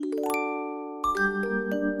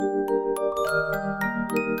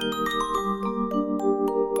Hello,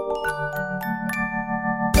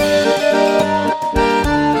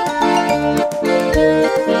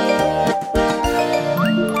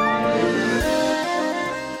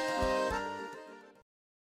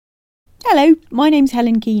 my name's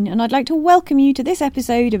Helen Keane and I'd like to welcome you to this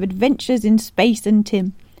episode of Adventures in Space and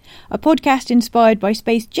Tim, a podcast inspired by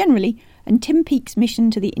space generally and Tim Peake's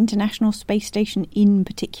mission to the International Space Station in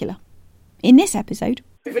particular. In this episode...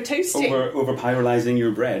 Over toasting. Over pyrolysing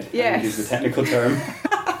your bread, I think is the technical term.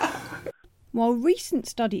 While recent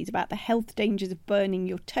studies about the health dangers of burning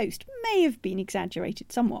your toast may have been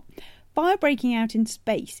exaggerated somewhat, fire breaking out in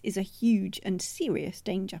space is a huge and serious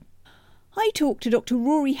danger. I talked to Dr.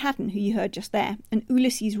 Rory Haddon, who you heard just there, and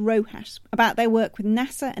Ulysses Rojas about their work with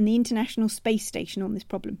NASA and the International Space Station on this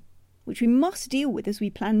problem, which we must deal with as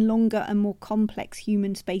we plan longer and more complex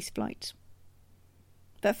human space flights.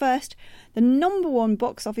 But first, the #1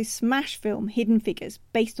 box office smash film Hidden Figures,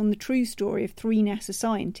 based on the true story of 3 NASA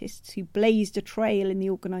scientists who blazed a trail in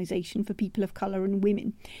the organisation for people of colour and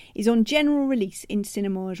women, is on general release in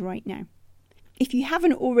cinemas right now. If you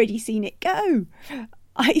haven't already seen it, go!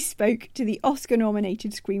 I spoke to the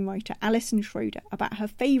Oscar-nominated screenwriter Alison Schroeder about her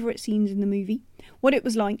favourite scenes in the movie, what it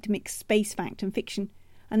was like to mix space fact and fiction,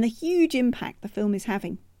 and the huge impact the film is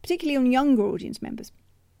having, particularly on younger audience members.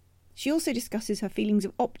 She also discusses her feelings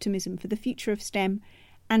of optimism for the future of STEM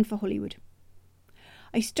and for Hollywood.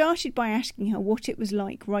 I started by asking her what it was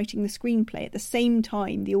like writing the screenplay at the same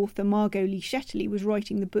time the author Margot Lee Shetterly was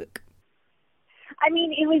writing the book. I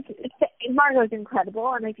mean, Margot's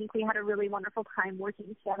incredible, and I think we had a really wonderful time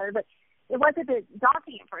working together, but it was a bit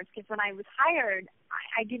daunting at first, because when I was hired,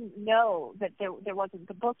 I didn't know that there wasn't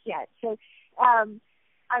the book yet. So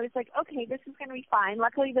I was like, okay, this is going to be fine.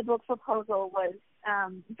 Luckily, the book proposal was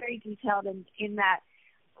very detailed in that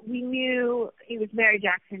we knew it was Mary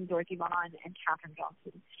Jackson, Dorothy Vaughan, and Katherine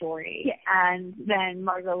Johnson's story. Yeah. And then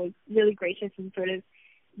Margot was really gracious and sort of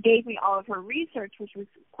gave me all of her research, which was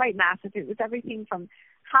quite massive. It was everything from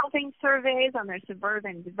housing surveys on their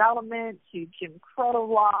suburban development to Jim Crow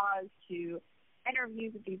laws to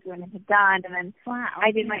interviews that these women had done. And then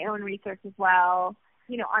I did my own research as well,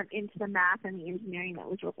 into the math and the engineering that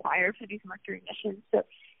was required for these Mercury missions. So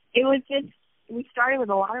it was just, we started with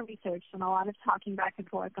a lot of research and a lot of talking back and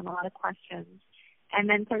forth and a lot of questions. And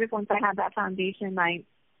then sort of once I had that foundation, I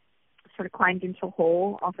sort of climbed into a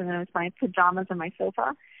hole, also known as my pajamas and my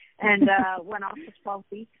sofa, and went off for 12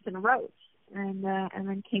 weeks and wrote, and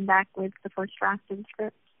then came back with the first draft of the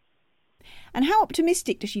script. And how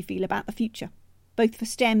optimistic does she feel about the future, both for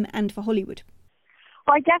STEM and for Hollywood?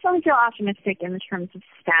 Well, I definitely feel optimistic in the terms of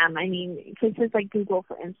STEM. I mean, places like Google,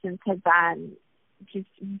 for instance, have been just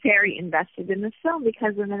very invested in this film,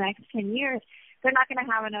 because in the next 10 years, they're not going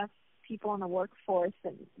to have enough people in the workforce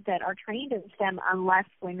that are trained in STEM unless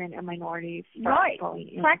women and minorities start going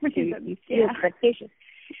into these expectations.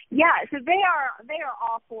 Yeah, so they are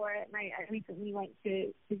all for it. And I recently went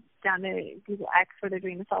down to Google X, where they're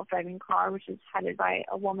doing the self-driving car, which is headed by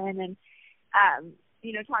a woman, and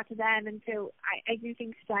talk to them. And so I do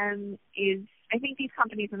think STEM is. I think these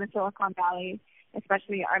companies in the Silicon Valley,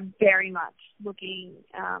 especially, are very much looking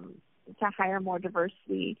to hire more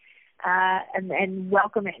diversity. And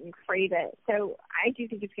welcome it and crave it. So I do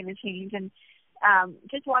think it's going to change. And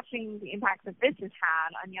just watching the impact that this has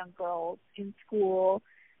had on young girls in school,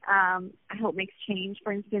 I hope makes change.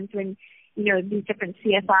 For instance, when these different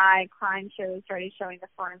CSI crime shows started showing the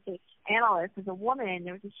forensic analyst as a woman,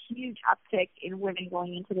 there was a huge uptick in women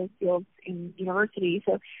going into those fields in university.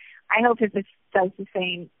 So I hope that this does the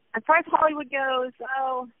same. As far as Hollywood goes,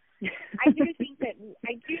 I do think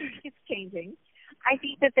it's changing. I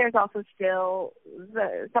think that there's also still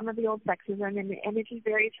some of the old sexism, and it just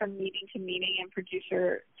varies from meeting to meeting and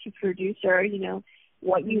producer to producer,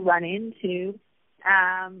 what you run into.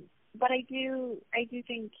 But I do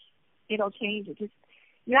think it'll change.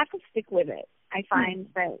 You have to stick with it. I find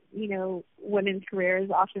that, women's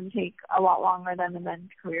careers often take a lot longer than the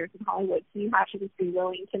men's careers in Hollywood. So you have to just be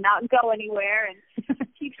willing to not go anywhere and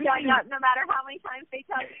keep showing up no matter how many times they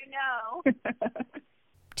tell you no.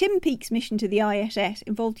 Tim Peake's mission to the ISS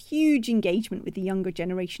involved huge engagement with the younger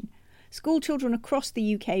generation. School children across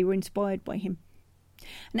the UK were inspired by him.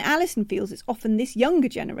 And Alison feels it's often this younger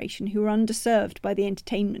generation who are underserved by the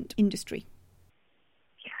entertainment industry.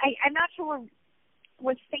 I'm not sure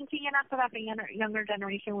we're thinking enough about the younger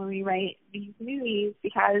generation when we write these movies,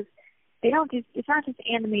 because it's not just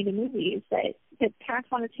animated movies that parents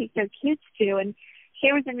want to take their kids to. And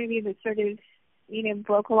here was a movie that sort of,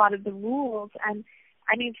 broke a lot of the rules. And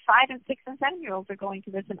I mean, 5 and 6 and 7-year-olds are going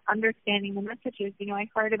to this and understanding the messages. I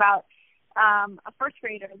heard about a first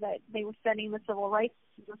grader that they were studying the civil rights.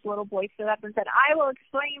 This little boy stood up and said, "I will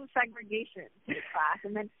explain segregation" to the class,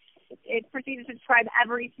 and then it proceeded to describe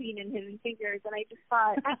every scene in his fingers, and I just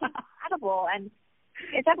thought, that's incredible, and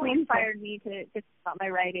it definitely inspired me to think about my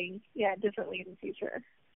writing, differently in the future.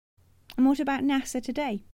 And what about NASA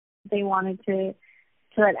today? They wanted to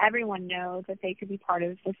let everyone know that they could be part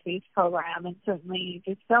of the space program, and certainly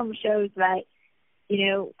this film shows that,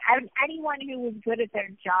 anyone who was good at their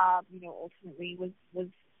job, ultimately was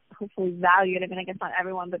hopefully valued. I mean, I guess not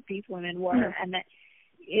everyone, but these women were, and that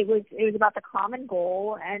it was about the common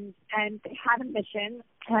goal, and they had a mission,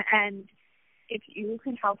 and if you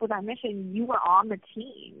could help with that mission, you were on the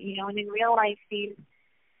team, and in real life, these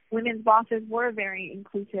women's bosses were very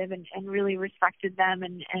inclusive and really respected them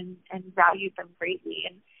and valued them greatly.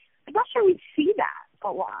 And I'm not sure we see that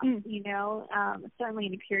a lot, certainly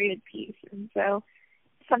in a period piece. And so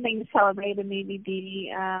something to celebrate and maybe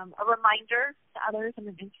be a reminder to others and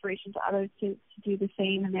an inspiration to others to do the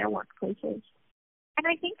same in their workplaces. And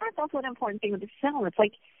I think that's also an important thing with the film. It's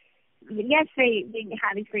like, yes, they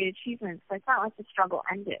had these great achievements, but it's not like the struggle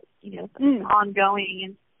ended. It's ongoing,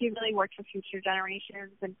 and he really worked for future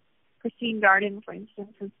generations. And Christine Darden, for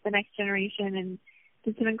instance, is the next generation and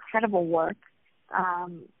did some incredible work.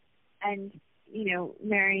 And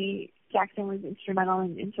Mary Jackson was instrumental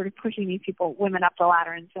in sort of pushing these women up the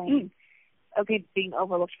ladder and saying, okay, being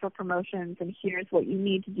overlooked for promotions, and here's what you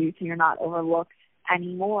need to do so you're not overlooked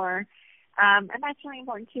anymore. And that's really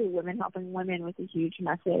important, too, women helping women with a huge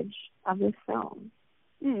message of this film.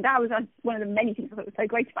 That was one of the many things I thought was so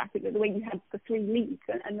great about it, the way you had the three leads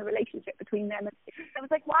and the relationship between them. I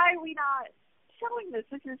was like, why are we not showing this?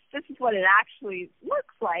 This is what it actually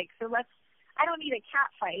looks like. So I don't need a cat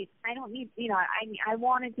fight. I don't need, I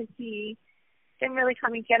wanted to see them really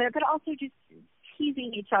coming together, but also just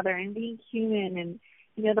teasing each other and being human. And,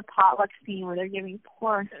 the potluck scene where they're giving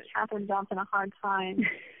poor Katherine Johnson a hard time.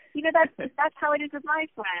 That's how it is with my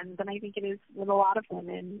friends, and I think it is with a lot of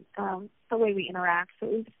women, the way we interact. So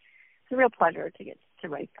it's a real pleasure to get to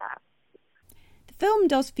write that. The film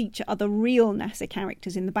does feature other real NASA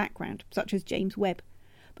characters in the background, such as James Webb,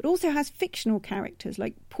 but also has fictional characters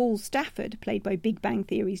like Paul Stafford, played by Big Bang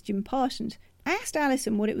Theory's Jim Parsons. I asked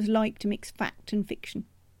Alison what it was like to mix fact and fiction.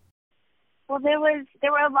 Well, there were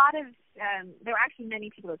a lot of there were actually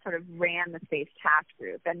many people that sort of ran the Space Task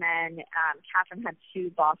Group, and then Katherine had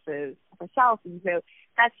two bosses herself, and so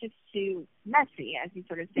that's just too messy, as you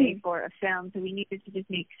sort of say, for a film. So we needed to just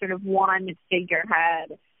make sort of one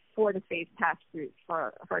figurehead for the Space Task Group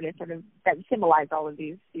for her to sort of that symbolized all of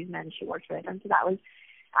these men she worked with, and so that was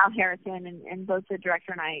Al Harrison, and both the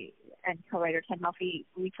director and I and co-writer Ted Melfi,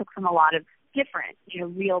 we took from a lot of different,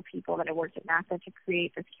 real people that had worked at NASA to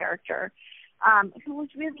create this character. Who was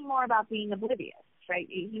really more about being oblivious, right?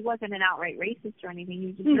 He wasn't an outright racist or anything. He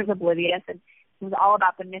was just sort of oblivious, and it was all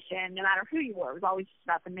about the mission. No matter who you were, it was always just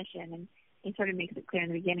about the mission. And he sort of makes it clear in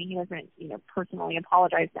the beginning he doesn't, personally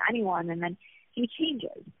apologize to anyone. And then he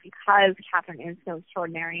changes because Katherine is so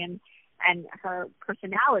extraordinary, and her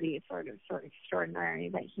personality is sort of extraordinary,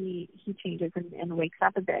 that he changes and wakes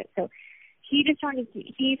up a bit. So he sort of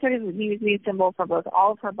needs to be a symbol for both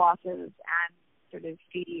all of her bosses and sort of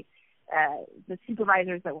the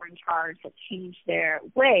supervisors that were in charge that changed their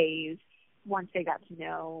ways once they got to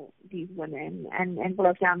know these women and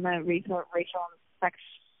broke down the racial and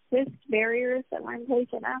sexist barriers that were in place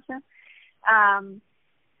at NASA.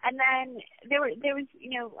 And then there was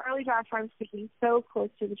early drafts where I was speaking so close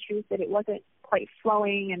to the truth that it wasn't quite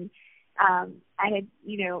flowing, and I had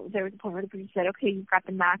there was a point where the producer said, okay, you've got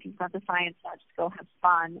the math, you've got the science, now just go have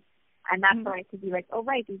fun. And that's where I could be like, oh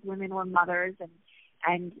right, these women were mothers and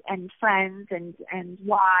friends and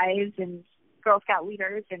wives and Girl Scout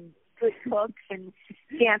leaders and good cooks and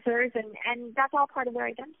dancers, and that's all part of their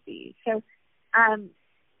identity. So,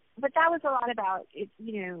 but that was a lot about it,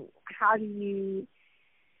 how do you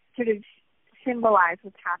sort of symbolize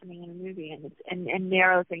what's happening in a movie and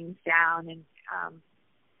narrow things down, and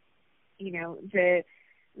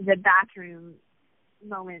the bathroom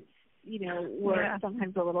moments were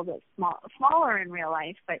sometimes a little bit smaller in real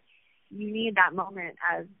life, but you need that moment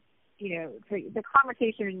as, the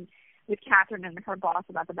conversation with Katherine and her boss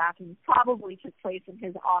about the bathroom probably took place in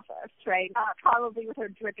his office, right? Not probably with her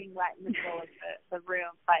dripping wet in the middle of the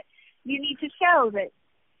room, but you need to show that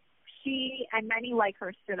she and many like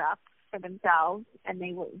her stood up for themselves, and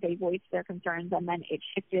they voiced their concerns, and then it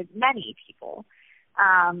shifted many people.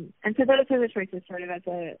 And so those are the choices sort of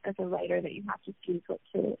as a writer that you have to choose what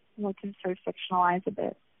to sort of fictionalize a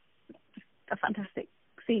bit. A fantastic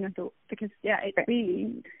scene, I thought, because it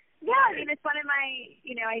really Yeah, I mean, it's one of my,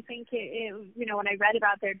 I think, when I read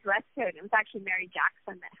about their dress code, it was actually Mary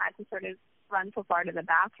Jackson that had to sort of run so far to the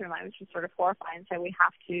bathroom. I was just sort of horrified and said, we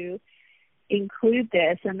have to include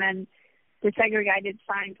this. And then the segregated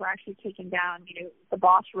signs were actually taken down. The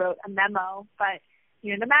boss wrote a memo, but,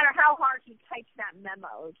 no matter how hard he types that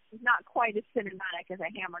memo, it's not quite as cinematic as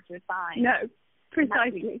a hammer to a sign. No,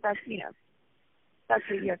 precisely. That's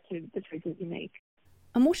the choices you make.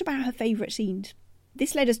 And what about her favourite scenes?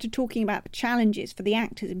 This led us to talking about the challenges for the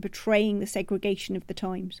actors in portraying the segregation of the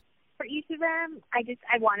times. For each of them,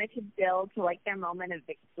 I wanted to build to their moment of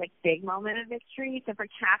big moment of victory. So for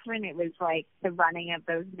Catherine, it was the running of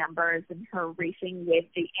those numbers and her racing with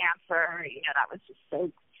the answer. That was just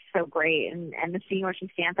so great. And the scene where she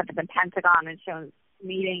stands up at the Pentagon and shows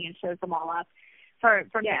meeting and shows them all up. For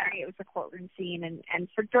Mary, it was the courtroom scene, and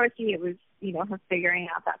for Dorothy, it was her figuring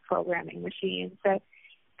out that programming machine. So.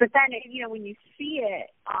 But then, when you see it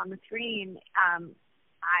on the screen,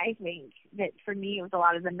 I think that for me it was a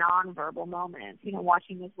lot of the nonverbal moments.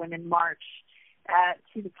 Watching those women march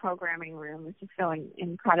to the programming room is just so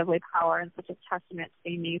incredibly powerful and such a testament to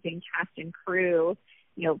the amazing cast and crew.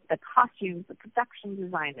 The costumes, the production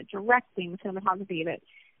design, the directing, the cinematography. That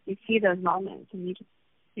you see those moments, and you just,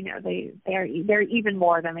 they're even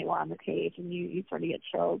more than they were on the page, and you sort of get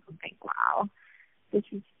chills and think, wow, this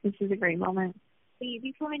is a great moment.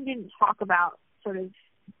 These women didn't talk about sort of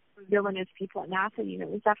villainous people at NASA. It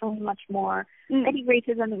was definitely much more, I think,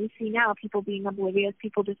 racism that we see now, people being oblivious,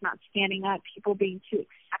 people just not standing up, people being too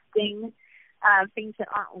accepting of things that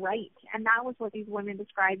aren't right. And that was what these women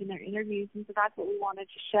described in their interviews, and so that's what we wanted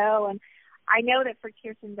to show. And I know that for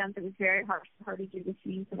Kirsten Dunst, it was very hard for her to do the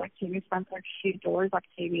scenes with Octavia Spencer. She adores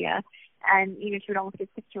Octavia. And, she would almost get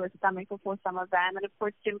sick to her stomach before some of them. And, of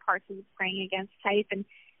course, Jim Parsons was praying against type, and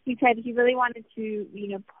he said he really wanted to,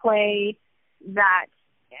 play that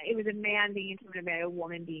it was a man being intimidated by a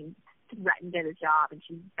woman being threatened at a job, and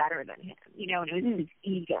she's better than him, and it was his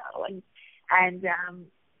ego. And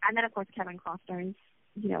then, of course, Kevin Costner is,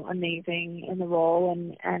 amazing in the role.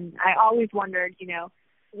 And I always wondered,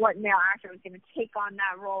 what male actor was going to take on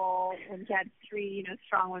that role when he had three,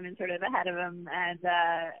 strong women sort of ahead of him.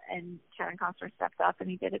 And Kevin Costner stepped up, and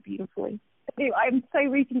he did it beautifully. I'm so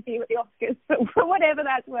rooting for you at the Oscars, but for whatever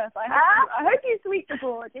that's worth, I hope you sweep the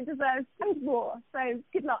board. It deserves tons more. So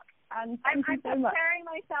good luck, and thank you so much. I'm preparing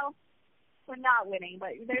myself for not winning, but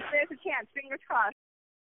there's a chance. Fingers crossed.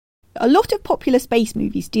 A lot of popular space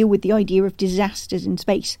movies deal with the idea of disasters in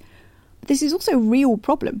space. But this is also a real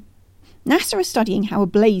problem. NASA is studying how a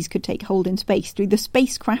blaze could take hold in space through the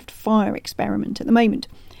spacecraft fire experiment at the moment,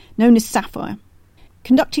 known as SAPPHIRE,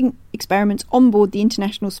 conducting experiments on board the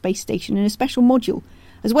International Space Station in a special module,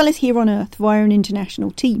 as well as here on Earth via an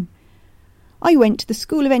international team. I went to the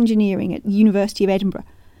School of Engineering at the University of Edinburgh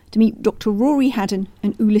to meet Dr. Rory Haddon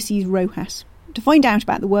and Ulysses Rojas to find out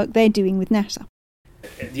about the work they're doing with NASA.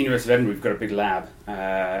 At the University of Edinburgh, we've got a big lab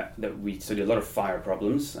that we study a lot of fire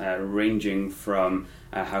problems, ranging from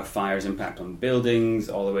how fires impact on buildings,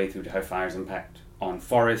 all the way through to how fires impact on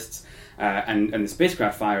forests. And the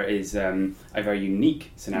spacecraft fire is a very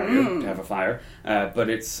unique scenario to have a fire, but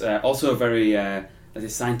it's also a very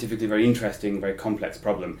scientifically very interesting, very complex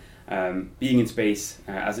problem. Being in space,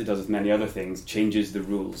 as it does with many other things, changes the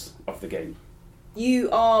rules of the game. You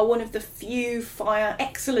are one of the few fire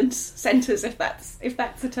excellence centres, if that's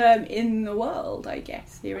a term, in the world, I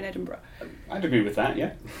guess, here in Edinburgh. I'd agree with that,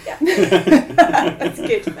 yeah.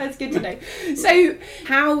 That's good to know. So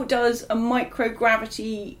how does a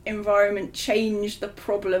microgravity environment change the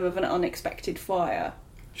problem of an unexpected fire?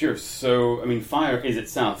 Sure. So, fire is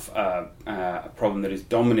itself a problem that is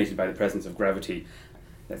dominated by the presence of gravity.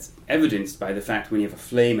 That's evidenced by the fact when you have a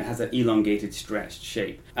flame, it has that elongated, stretched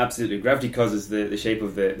shape. Absolutely, gravity causes the shape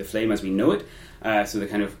of the flame as we know it. So the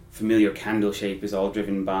kind of familiar candle shape is all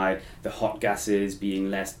driven by the hot gases being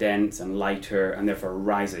less dense and lighter, and therefore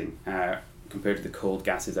rising compared to the cold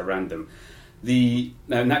gases around them.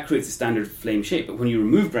 And that creates a standard flame shape. But when you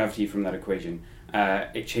remove gravity from that equation,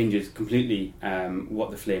 it changes completely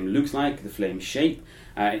what the flame looks like, the flame shape.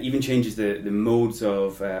 It even changes the modes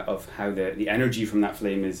of how the energy from that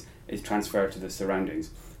flame is transferred to the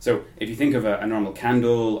surroundings. So if you think of a normal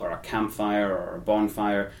candle or a campfire or a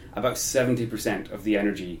bonfire, about 70% of the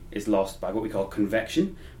energy is lost by what we call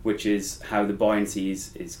convection, which is how the buoyancy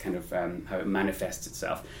is kind of how it manifests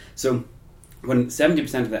itself. So when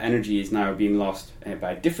 70% of the energy is now being lost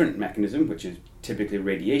by a different mechanism, which is typically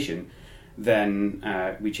radiation, then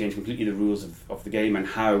we change completely the rules of the game and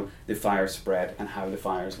how the fires spread and how the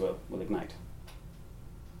fires will ignite.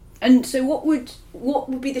 And so what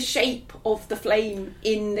would be the shape of the flame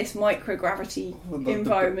in this microgravity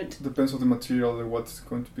environment? Depends on the material, what's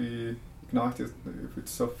going to be ignited. If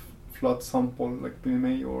it's a flat sample like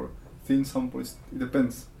PMA or thin sample, it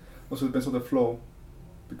depends. Also depends on the flow,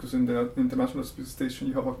 because in the International Space Station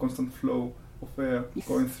you have a constant flow of air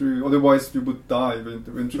going through. Otherwise you would die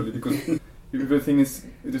eventually, because if everything it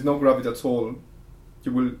is no gravity at all,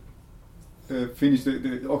 you will finish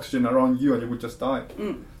the oxygen around you and you will just die.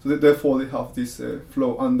 So therefore they have this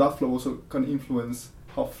flow, and that flow also can influence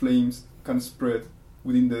how flames can spread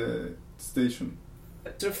within the station.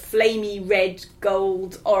 Sort of flamey red,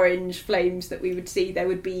 gold, orange flames that we would see,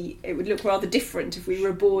 it would look rather different if we were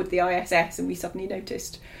aboard the ISS and we suddenly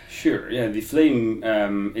noticed. Sure, yeah, the flame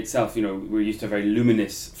itself, we're used to a very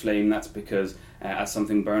luminous flame. That's because as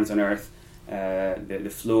something burns on Earth,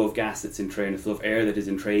 the flow of gas that's entrained, the flow of air that is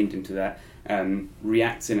entrained into that,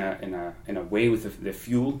 reacts in a way with the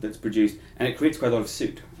fuel that's produced, and it creates quite a lot of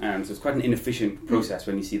soot. So it's quite an inefficient process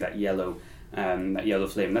when you see that yellow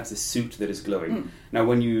flame. That's the soot that is glowing. Now,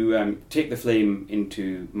 when you take the flame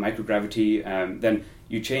into microgravity, then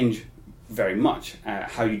you change very much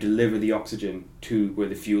how you deliver the oxygen to where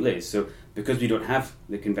the fuel is. So because we don't have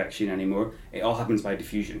the convection anymore, it all happens by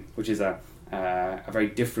diffusion, which is a very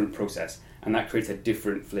different process, and that creates a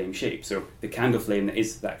different flame shape. So the candle flame that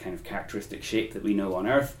is that kind of characteristic shape that we know on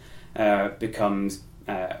Earth becomes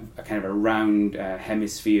a kind of a round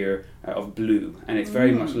hemisphere of blue, and it's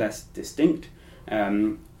very much less distinct.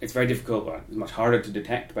 It's very difficult, it's much harder to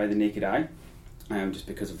detect by the naked eye, just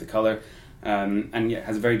because of the colour, and it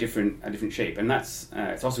has a very different shape, and that's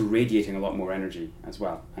it's also radiating a lot more energy as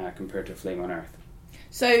well compared to a flame on Earth.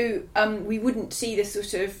 So we wouldn't see this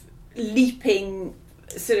sort of leaping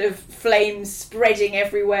sort of flames spreading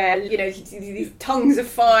everywhere, these tongues of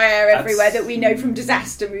fire everywhere that we know from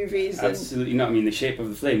disaster movies. Absolutely not. I mean, the shape of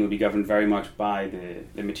the flame will be governed very much by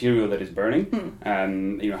the material that is burning,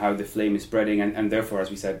 how the flame is spreading, and therefore, as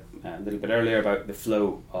we said a little bit earlier, about the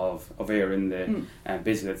flow of air in the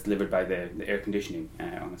basically that's delivered by the air conditioning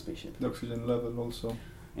on a spaceship. The oxygen level also.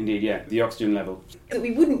 Indeed, yeah, the oxygen level.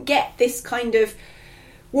 We wouldn't get this kind of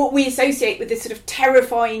what we associate with this sort of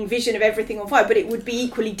terrifying vision of everything on fire, but it would be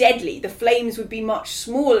equally deadly. The flames would be much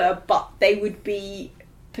smaller, but they would be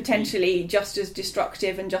potentially just as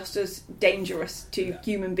destructive and just as dangerous to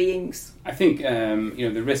human beings. I think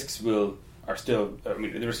the risks the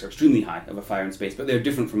risks are extremely high of a fire in space, but they're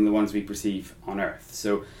different from the ones we perceive on Earth.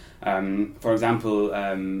 So, for example,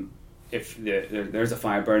 if there's a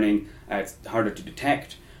fire burning, it's harder to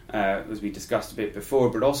detect. As we discussed a bit before,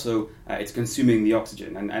 but also it's consuming the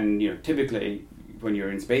oxygen, and typically when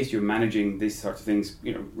you're in space you're managing these sorts of things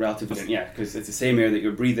relatively, because it's the same air that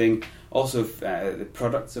you're breathing. Also the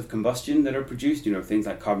products of combustion that are produced, things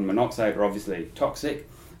like carbon monoxide are obviously toxic,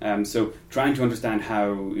 so trying to understand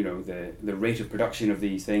how the rate of production of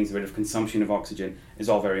these things, the rate of consumption of oxygen is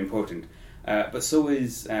all very important, but so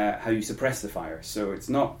is how you suppress the fire. So it's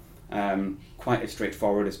not quite as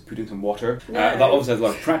straightforward as putting some water. That also has a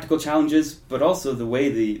lot of practical challenges, but also the way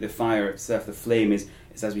the fire itself, the flame, is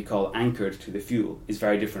as we call anchored to the fuel, is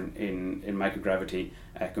very different in microgravity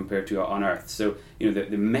compared to on Earth. So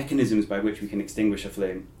the mechanisms by which we can extinguish a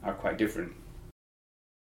flame are quite different.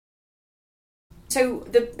 So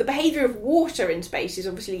the behaviour of water in space is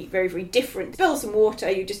obviously very, very different. Spill some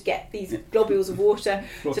water, you just get these globules of water.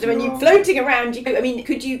 Sort of when you're floating around,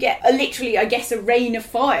 could you get a rain of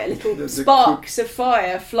fire, little sparks of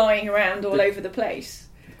fire flying around all over the place?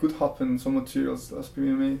 It could happen. Some materials, as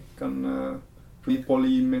PMA, can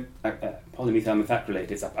polymethyl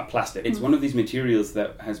methacrylate. It's a plastic. It's one of these materials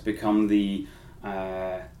that has become the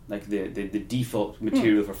default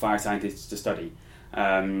material for fire scientists to study.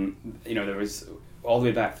 There was all the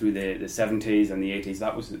way back through the 70s and the 80s,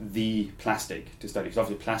 that was the plastic to study. Because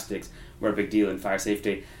obviously plastics were a big deal in fire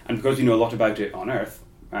safety, and because we know a lot about it on Earth,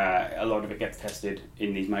 a lot of it gets tested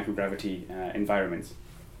in these microgravity environments.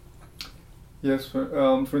 Yes,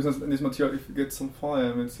 for instance, in this material, if you get some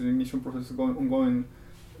fire and it's the ignition process is ongoing,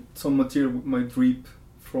 some material might drip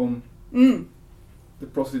from the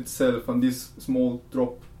process itself, and these small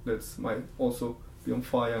droplets might also be on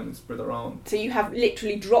fire and spread around. So you have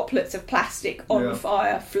literally droplets of plastic on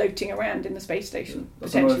fire floating around in the space station.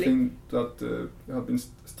 That's another thing that there have been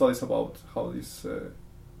studies about how this,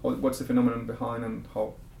 what's the phenomenon behind and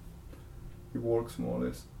how it works more or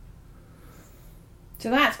less.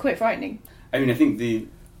 So that's quite frightening. I mean, I think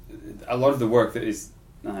a lot of the work that is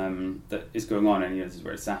going on, and this is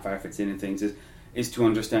where Sapphire fits in and things, is to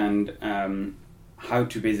understand how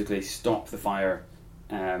to basically stop the fire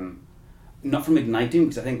not from igniting,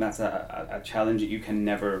 because I think that's a challenge that you can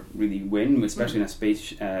never really win, especially in a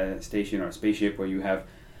space station or a spaceship where you have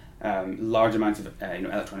large amounts of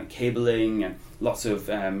electronic cabling and lots of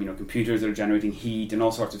computers that are generating heat and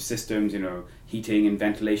all sorts of systems, heating and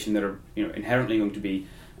ventilation that are inherently going to be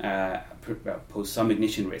pose some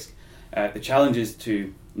ignition risk. The challenge is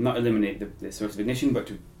to not eliminate the source of ignition, but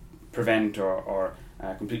to prevent or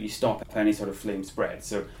completely stop any sort of flame spread.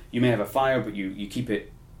 So you may have a fire, but you keep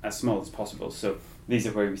it as small as possible. So these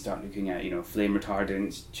are where we start looking at flame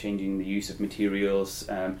retardants, changing the use of materials,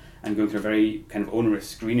 and going through a very kind of onerous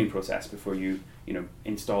screening process before you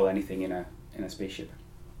install anything in a spaceship.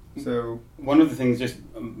 So one of the things, just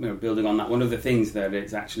building on that, one of the things that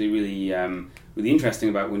is actually really really interesting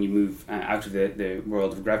about when you move out of the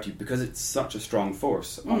world of gravity, because it's such a strong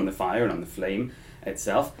force on the fire and on the flame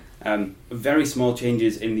itself, very small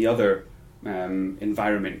changes in the other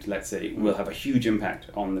environment, let's say, will have a huge impact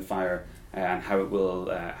on the fire and how it will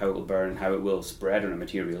burn, how it will spread on a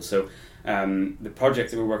material. So the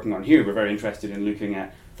projects that we're working on here, we're very interested in looking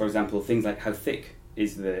at, for example, things like how thick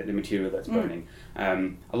is the material that's burning.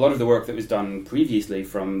 A lot of the work that was done previously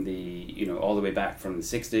from the all the way back from the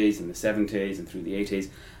 60s and the 70s and through the 80s,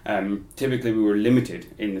 typically we were limited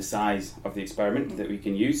in the size of the experiment that we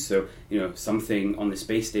can use. So something on the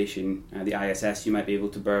space station, the ISS, you might be able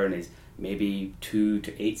to burn is maybe 2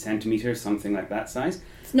 to 8 centimeters, something like that size.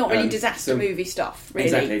 It's not really disaster movie stuff, really.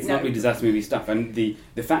 Exactly, it's not really disaster movie stuff. And the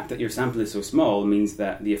fact that your sample is so small means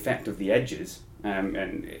that the effect of the edges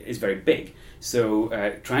and is very big. So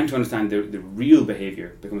trying to understand the real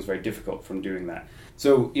behaviour becomes very difficult from doing that.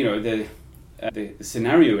 So the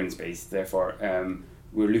scenario in space, therefore,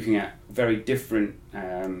 we're looking at a very different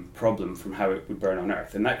problem from how it would burn on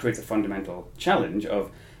Earth, and that creates a fundamental challenge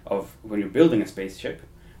of when you're building a spaceship.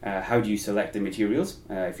 How do you select the materials?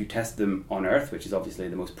 If you test them on Earth, which is obviously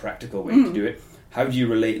the most practical way to do it, how do you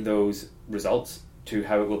relate those results to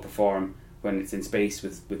how it will perform when it's in space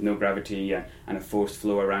with no gravity and a forced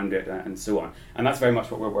flow around it and so on? And that's very much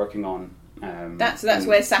what we're working on. That's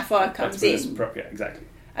where SAFIRE comes in. Yeah, exactly.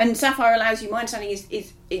 And SAFIRE allows you, my understanding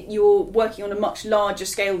is you're working on a much larger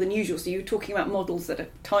scale than usual. So you're talking about models that are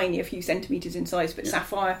tiny, a few centimetres in size, but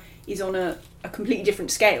SAFIRE is on a completely different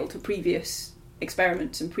scale to previous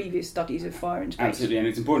experiments and previous studies of fire in space. Absolutely, and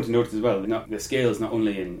it's important to note as well, the scale is not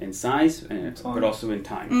only in size, but also in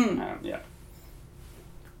time.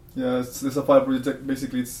 Yeah, it's the SAFIRE project.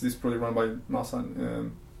 Basically, it's this project run by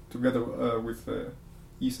NASA together with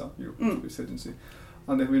ESA, European Space Agency,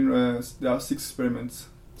 and there are 6 experiments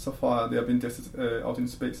so far. They have been tested out in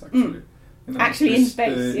space, actually. In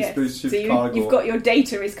space, yes. Spaceship so cargo. You've got your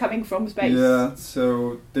data is coming from space. Yeah,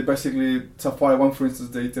 so they basically, SAFIRE 1, for instance,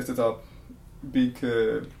 they tested a big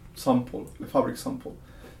sample, a fabric sample.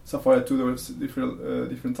 SAFIRE 2, there was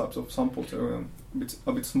different types of samples,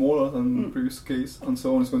 a bit smaller than the previous case, and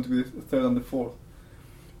so on. It's going to be the third and the fourth.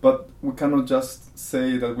 But we cannot just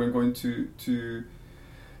say that we're going to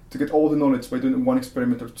get all the knowledge by doing one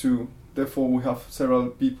experiment or two. Therefore, we have several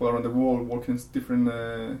people around the world working on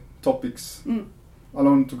different topics,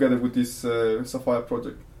 along together with this SAFIRE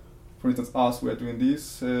project. For instance, we are doing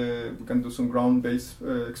this. We can do some ground-based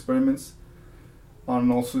experiments.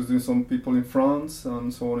 And also doing some people in France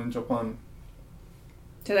and so on in Japan.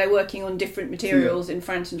 So they're working on different materials in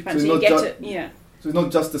France and Japan. So you get it, So it's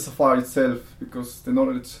not just the SAFIRE itself, because the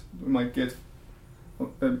knowledge we might get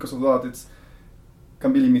because of that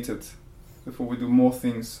can be limited. Therefore, we do more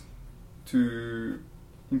things to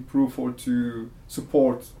improve or to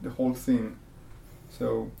support the whole thing.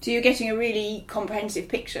 So you're getting a really comprehensive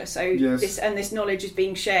picture. So yes. this knowledge is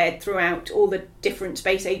being shared throughout all the different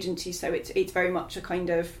space agencies. So it's very much a kind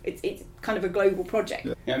of it's kind of a global project.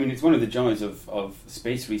 Yeah, I mean, it's one of the joys of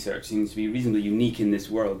space research. Seems to be reasonably unique in this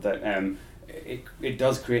world that it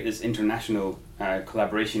does create this international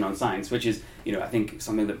collaboration on science, which is I think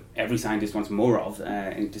something that every scientist wants more of,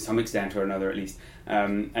 and to some extent or another at least.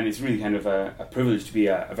 And it's really kind of a privilege to be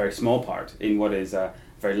a very small part in what is a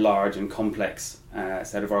very large and complex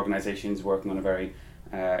set of organisations working on a very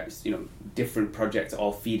different projects that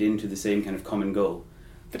all feed into the same kind of common goal.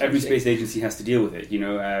 But every space agency has to deal with it.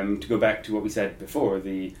 To go back to what we said before,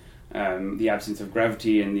 the absence of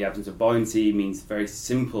gravity and the absence of buoyancy means very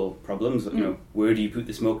simple problems. Where do you put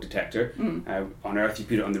the smoke detector? On Earth, you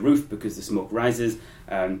put it on the roof because the smoke rises.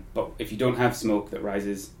 But if you don't have smoke that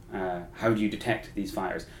rises, how do you detect these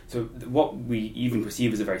fires? So what we even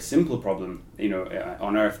perceive as a very simple problem,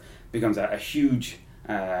 on Earth, becomes a huge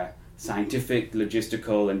scientific,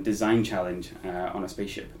 logistical, and design challenge on a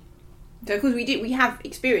spaceship. So, of course, we have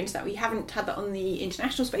experienced that. We haven't had that on the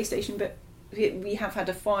International Space Station, but we have had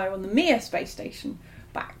a fire on the Mir space station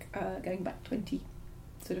back going back 20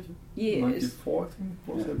 sort of years. 94, I think.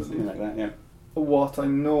 Was I something believe. like that, yeah. What I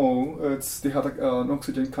know, they had an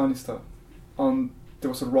oxygen canister, and there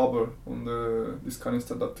was a rubber on this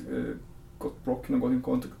canister that got broken and got in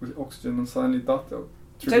contact with oxygen, and suddenly that So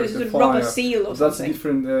triggered it was the a fire. rubber seal or That's something.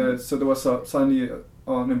 different. So there was suddenly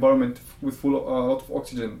an environment with full a lot of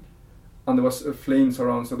oxygen, and there was flames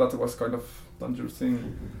around. So that was kind of dangerous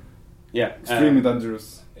thing. Yeah, Extremely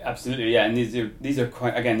dangerous. Absolutely, yeah, and these are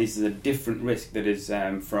quite, again, this is a different risk that is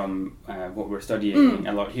from what we're studying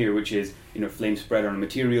a lot here, which is, flame spread on a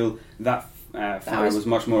material. That fire was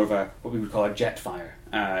much more of what we would call a jet fire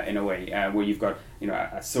in a way, where you've got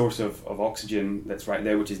a source of oxygen that's right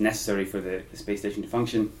there, which is necessary for the space station to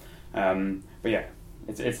function. But yeah,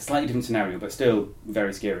 it's a slightly different scenario, but still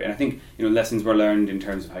very scary. And I think lessons were learned in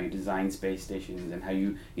terms of how you design space stations and how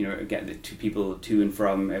you get the people to and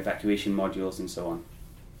from evacuation modules and so on.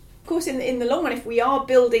 Of course, in the long run, if we are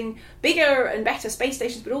building bigger and better space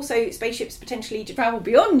stations, but also spaceships potentially to travel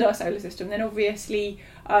beyond our solar system, then obviously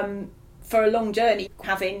for a long journey,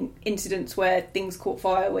 having incidents where things caught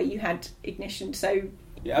fire, where you had ignition. So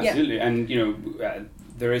yeah, absolutely. Yeah. And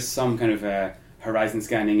there is some kind of horizon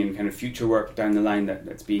scanning and kind of future work down the line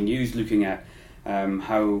that's being used, looking at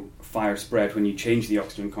how fire spread when you change the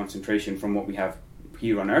oxygen concentration from what we have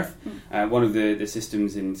here on Earth. One of the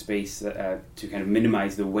systems in space to kind of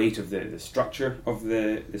minimize the weight of the structure of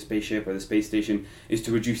the spaceship or the space station is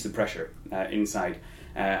to reduce the pressure inside.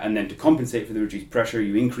 And then to compensate for the reduced pressure,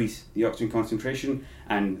 you increase the oxygen concentration,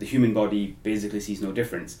 and the human body basically sees no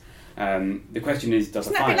difference. The question is, does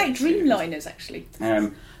Isn't a that fire... a bit like Dreamliners, actually?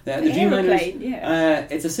 The Dreamliners, yeah.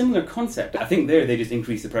 It's a similar concept. I think they just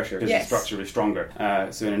increase the pressure because the structure is stronger.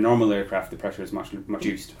 So in a normal aircraft, the pressure is much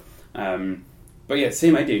reduced. But yeah,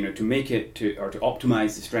 same idea, to make it to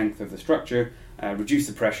optimize the strength of the structure, reduce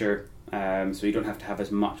the pressure, so you don't have to have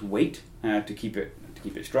as much weight to keep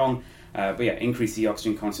it strong. But yeah, increase the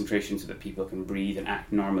oxygen concentration so that people can breathe and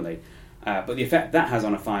act normally. But the effect that has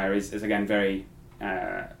on a fire is again very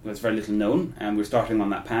little known, and we're starting on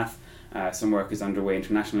that path. Some work is underway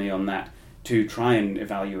internationally on that to try and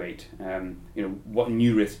evaluate, what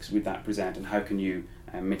new risks would that present, and how can you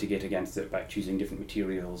mitigate against it by choosing different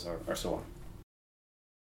materials or so on.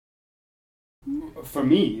 For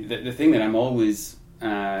me, the thing that I'm always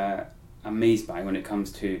amazed by when it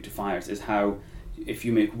comes to fires is how, if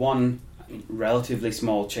you make one relatively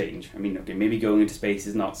small change, maybe going into space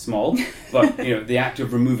is not small, but the act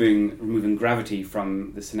of removing gravity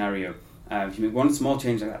from the scenario, if you make one small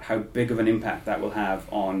change like that, how big of an impact that will have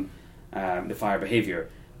on the fire behaviour,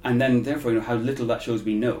 and then therefore how little that shows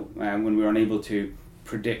we know when we're unable to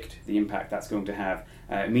predict the impact that's going to have.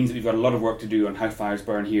 It means that we've got a lot of work to do on how fires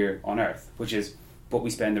burn here on Earth, which is what we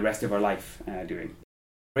spend the rest of our life doing.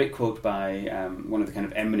 Great quote by one of the kind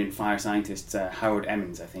of eminent fire scientists, Howard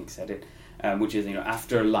Emmons, I think, said it, which is,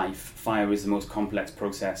 after life, fire is the most complex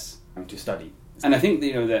process to study. And I think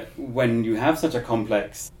that when you have such a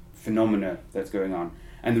complex phenomena that's going on,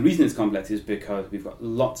 and the reason it's complex is because we've got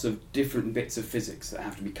lots of different bits of physics that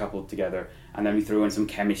have to be coupled together, and then we throw in some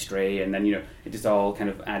chemistry, and then it just all kind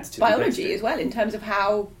of adds to biology as well, in terms of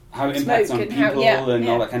how it impacts on people and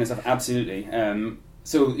all that kind of stuff. Absolutely.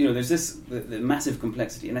 So there's the massive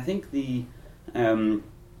complexity, and I think the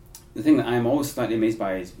thing that I'm always slightly amazed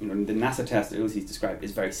by is the NASA test that Ulysses described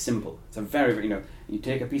is very simple. It's a very you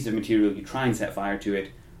take a piece of material, you try and set fire to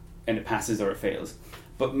it, and it passes or it fails.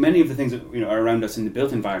 But many of the things that are around us in the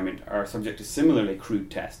built environment are subject to similarly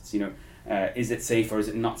crude tests. Is it safe or is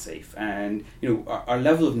it not safe? And our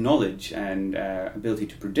level of knowledge and ability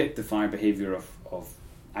to predict the fire behaviour of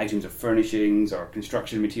items of furnishings or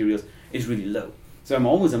construction materials is really low. So I'm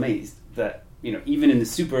always amazed that even in the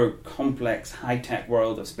super complex high-tech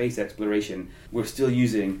world of space exploration, we're still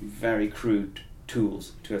using very crude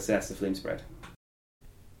tools to assess the flame spread.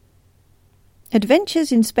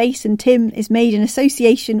 Adventures in Space and Tim is made in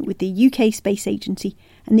association with the UK Space Agency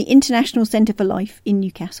and the International Centre for Life in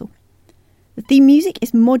Newcastle. The theme music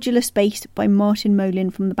is Modular Space by Martin Molin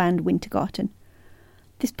from the band Wintergarten.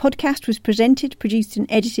 This podcast was presented, produced and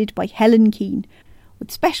edited by Helen Keane,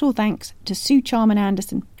 with special thanks to Sue Charman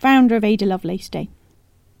Anderson, founder of Ada Lovelace Day.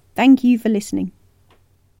 Thank you for listening.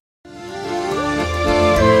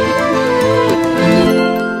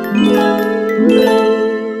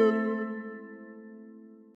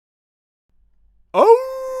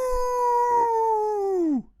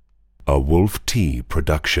 A Wolf Tea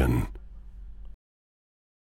production.